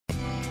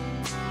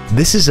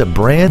This is a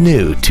brand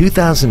new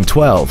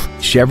 2012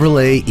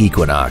 Chevrolet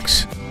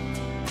Equinox.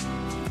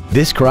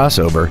 This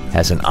crossover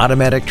has an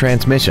automatic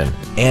transmission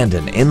and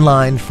an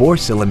inline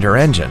 4-cylinder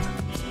engine.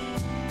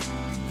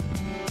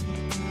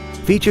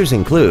 Features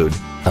include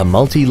a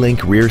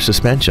multi-link rear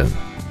suspension,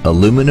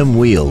 aluminum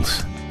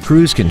wheels,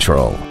 cruise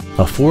control,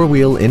 a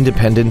 4-wheel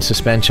independent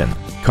suspension,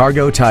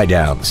 cargo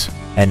tie-downs,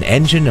 an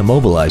engine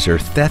immobilizer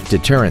theft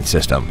deterrent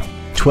system,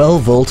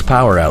 12-volt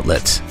power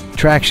outlets,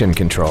 traction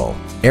control,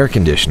 air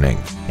conditioning,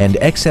 and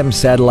XM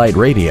satellite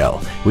radio,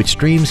 which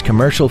streams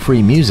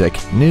commercial-free music,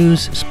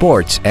 news,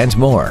 sports, and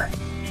more.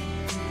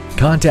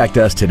 Contact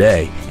us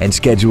today and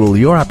schedule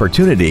your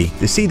opportunity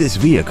to see this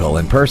vehicle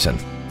in person.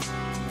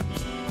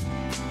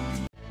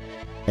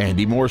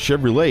 Andy Mohr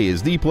Chevrolet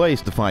is the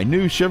place to find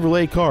new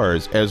Chevrolet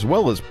cars as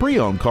well as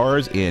pre-owned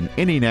cars in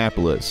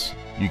Indianapolis.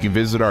 You can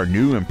visit our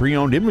new and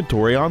pre-owned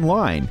inventory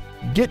online,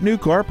 get new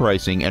car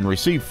pricing, and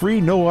receive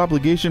free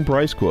no-obligation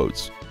price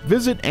quotes.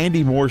 Visit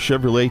Andy Mohr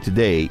Chevrolet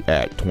today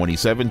at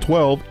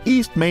 2712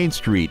 East Main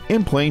Street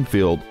in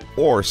Plainfield,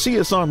 or see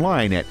us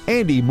online at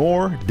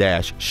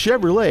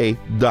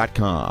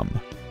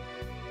andymohr-chevrolet.com.